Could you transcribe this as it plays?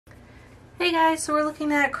Hey guys, so we're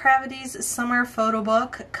looking at Cravity's summer photo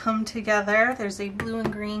book come together. There's a blue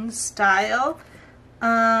and green style.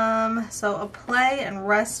 So a play and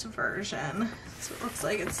rest version. That's what it looks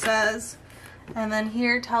like it says. And then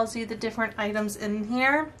here it tells you the different items in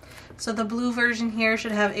here. So the blue version here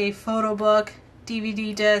should have a photo book,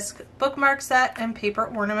 DVD disc, bookmark set, and paper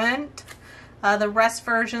ornament. The rest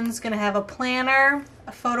version is going to have a planner,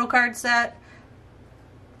 a photo card set,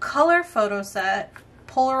 color photo set,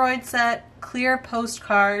 Polaroid set, clear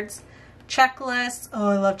postcards, checklists, oh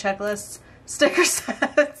I love checklists, sticker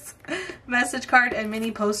sets, message card, and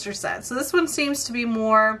mini poster set. So this one seems to be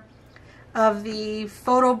more of the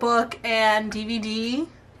photo book and DVD,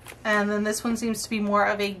 and then this one seems to be more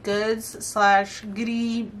of a goods slash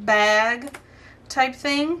goodie bag type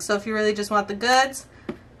thing. So if you really just want the goods,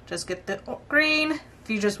 just get the green. If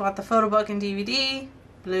you just want the photo book and DVD,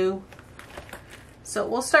 blue. So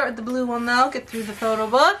we'll start with the blue one though, get through the photo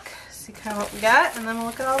book, see kind of what we got, and then we'll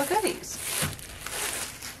look at all the goodies.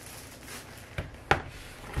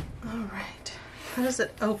 Alright, how does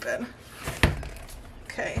it open?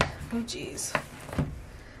 Okay, oh geez.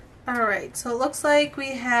 Alright, so it looks like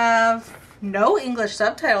we have no English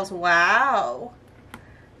subtitles. Wow.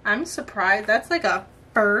 I'm surprised, that's like a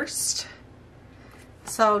first.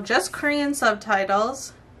 So just Korean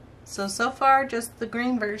subtitles. So far, just the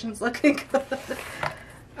green version's looking good.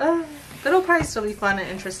 But it'll probably still be fun and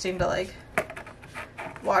interesting to like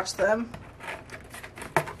watch them.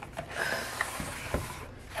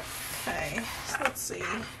 Okay, so let's see.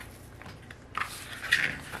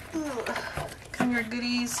 Ooh, come your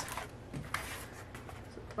goodies.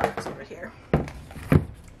 Box over here.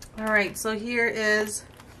 Alright, so here is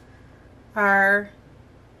our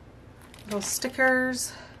little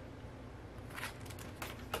stickers.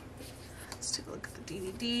 Let's take a look at the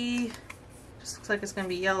DVD. Just looks like it's going to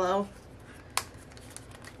be yellow.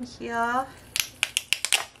 Yeah.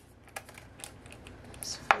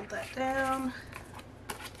 Just fold that down.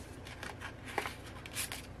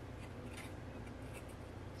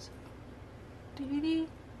 DVD.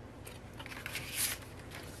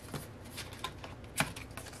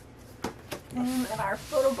 And then our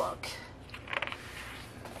photo book.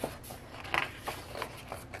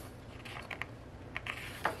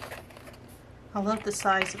 I love the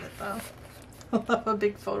size of it though. I love a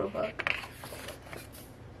big photo book.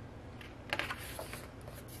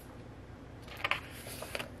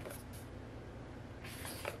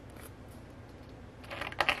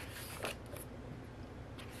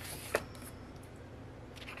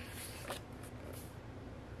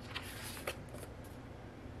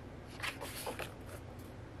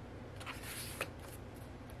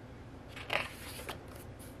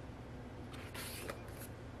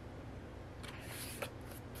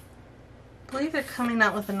 I believe they're coming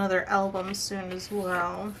out with another album soon as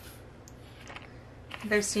well.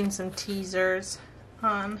 I've seen some teasers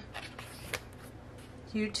on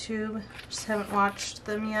YouTube. Just haven't watched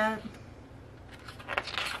them yet.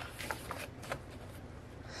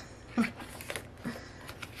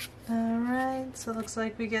 Alright, so it looks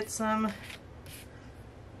like we get some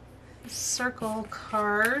circle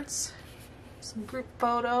cards, some group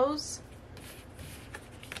photos.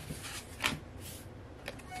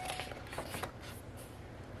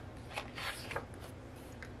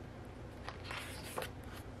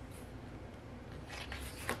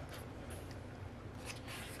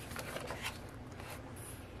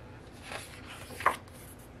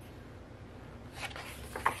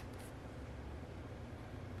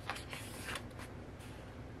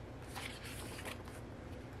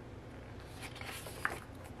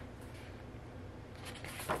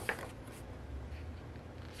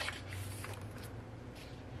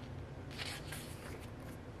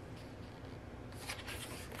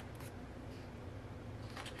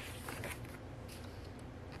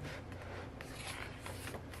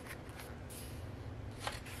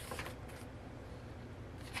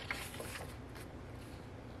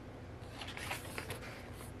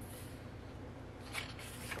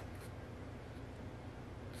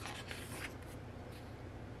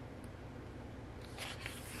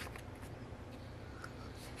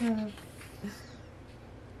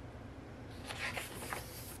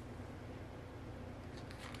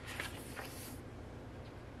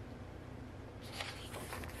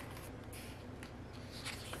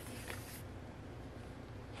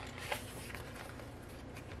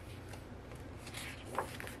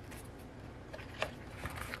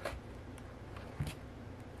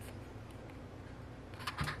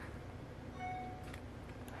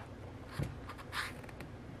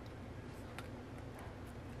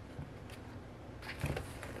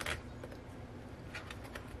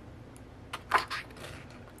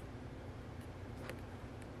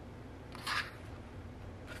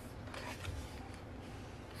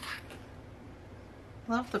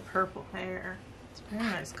 Love the purple hair. It's a very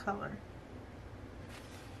nice color.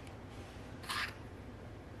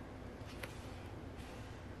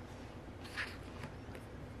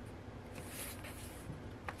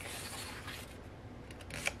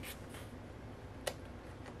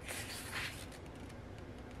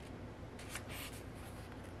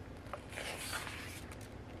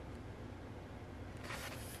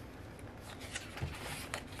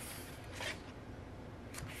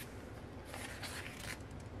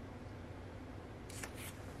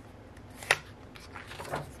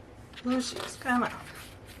 Blue shoes, come on.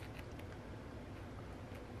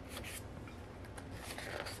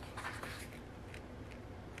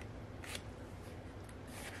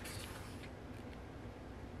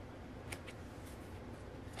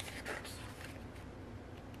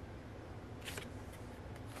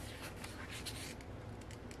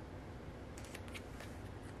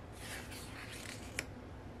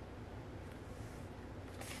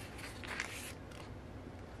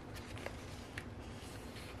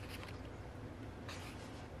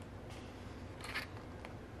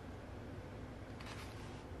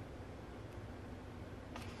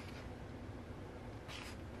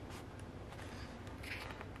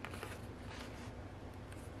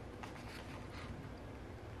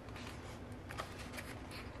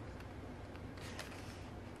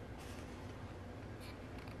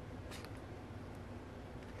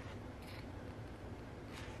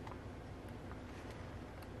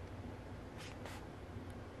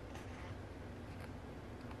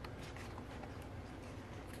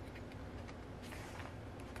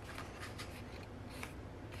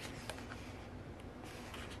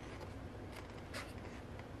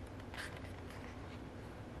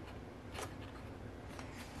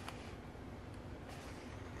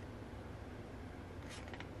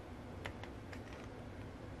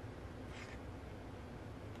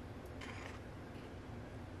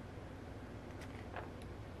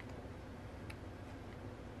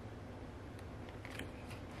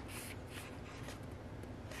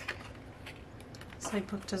 This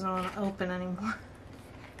book doesn't want to open anymore.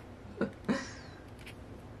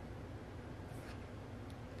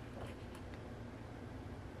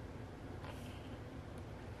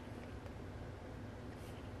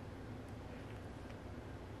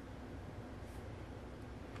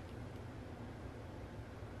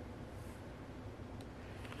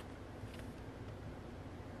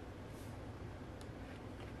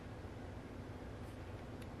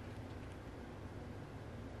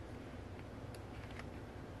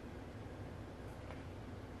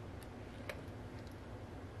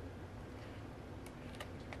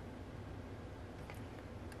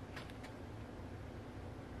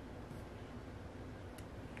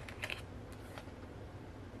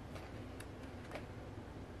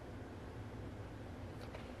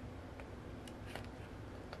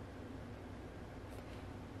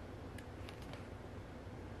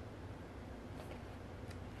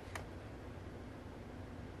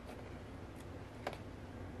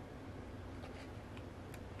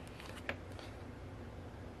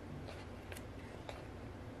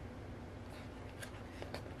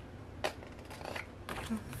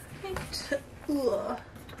 Ugh.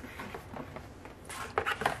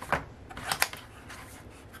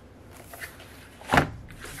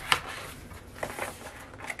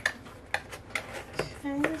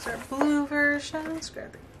 Okay, these are blue versions.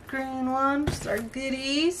 Grab the green one. These are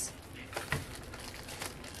goodies.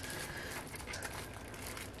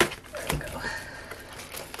 There we go.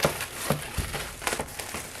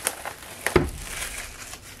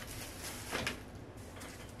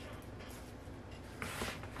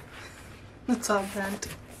 It's all bent.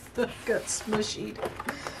 Got smushied.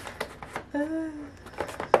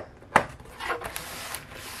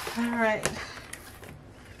 Alright.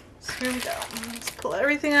 So here we go. Let's pull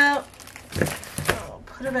everything out. I'll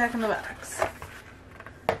put it back in the box.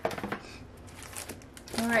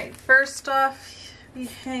 Alright, first off we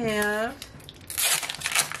have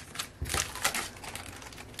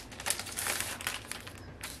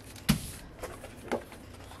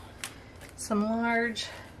some large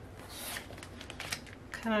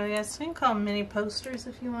kind of, I guess you can call them mini posters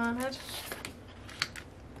if you wanted.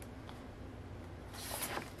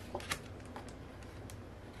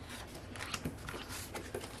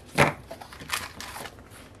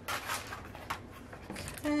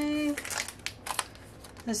 Okay.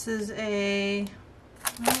 This is a,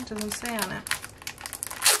 well, it doesn't say on it.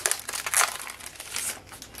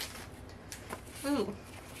 Ooh.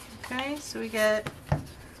 Okay, so we get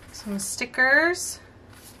some stickers.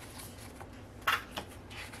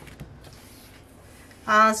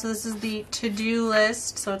 So this is the to-do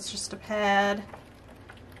list, so it's just a pad,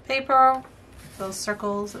 paper, those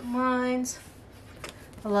circles and lines.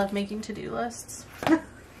 I love making to-do lists. I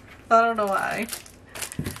don't know why.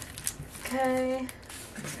 Okay.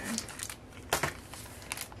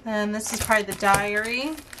 And this is probably the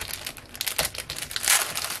diary.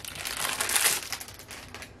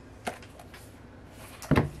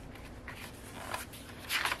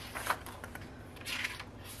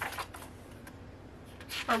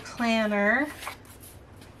 Or planner.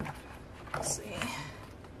 Let's see.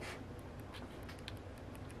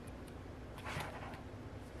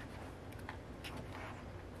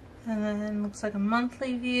 And then looks like a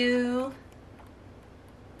monthly view.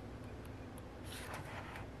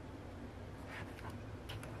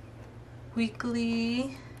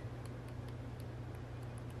 Weekly.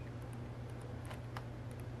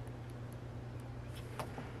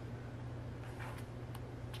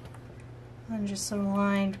 And just some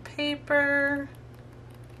lined paper.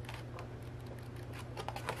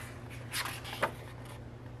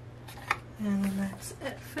 And that's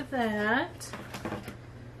it for that.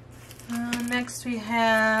 Next we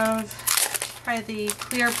have probably the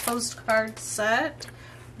clear postcard set,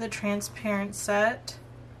 the transparent set.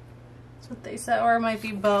 That's what they said, or it might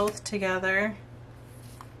be both together.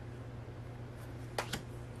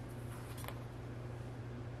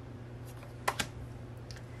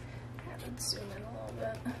 Let's zoom in a little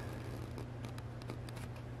bit.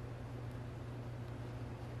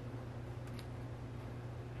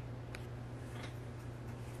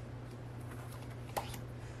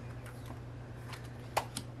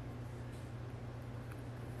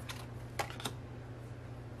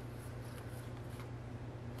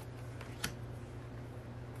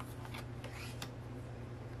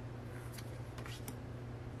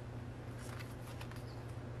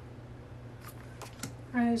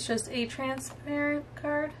 It's just a transparent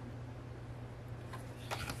card.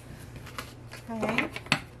 Okay.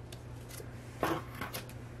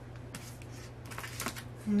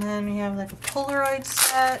 And then we have like a Polaroid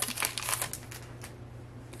set.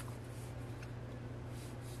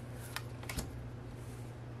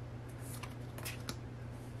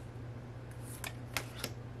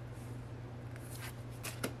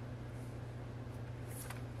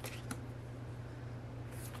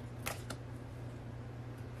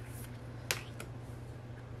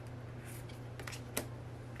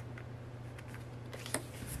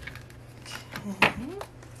 Okay.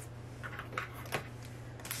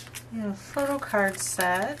 We have a photo card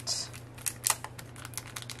set.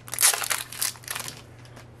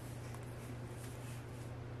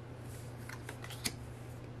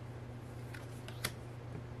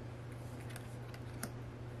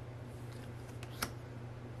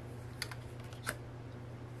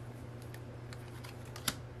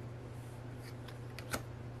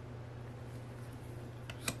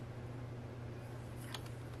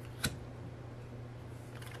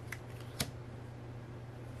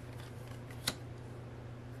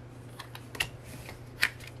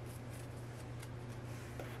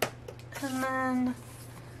 And then,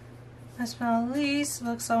 last but not least,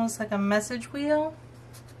 looks almost like a message wheel.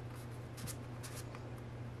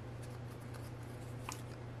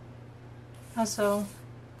 Also,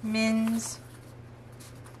 Min's.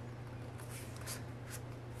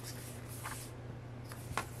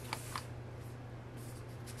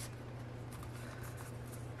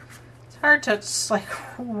 It's hard to just like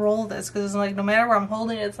roll this because it's like no matter where I'm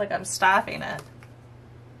holding it, it's like I'm stopping it.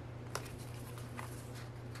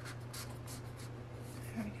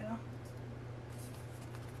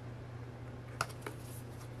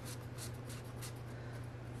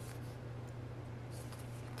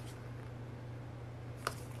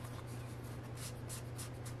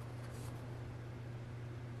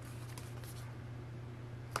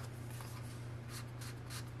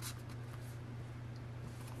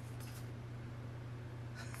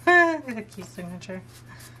 A key signature.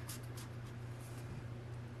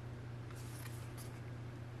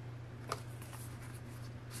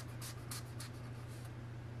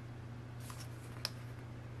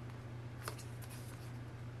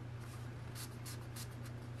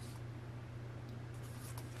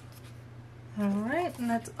 Alright, and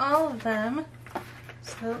that's all of them.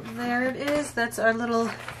 So there it is. That's our little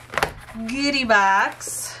goodie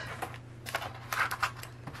box.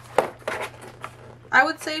 I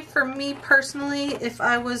would say for me personally, if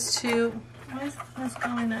I was to, what's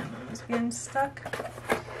going on? It's getting stuck.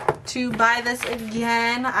 To buy this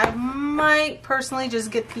again, I might personally just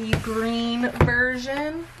get the green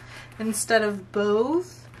version instead of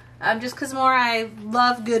both. Just because more I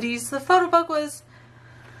love goodies. The Photobook was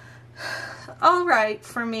alright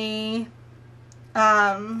for me.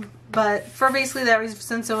 But for basically that reason,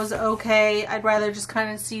 since it was okay, I'd rather just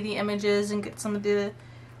kind of see the images and get some of the,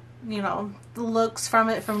 you know, the looks from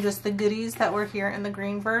it from just the goodies that were here in the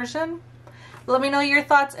green version. Let me know your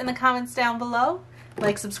thoughts in the comments down below.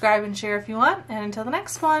 Like, subscribe, and share if you want. And until the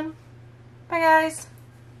next one, bye guys.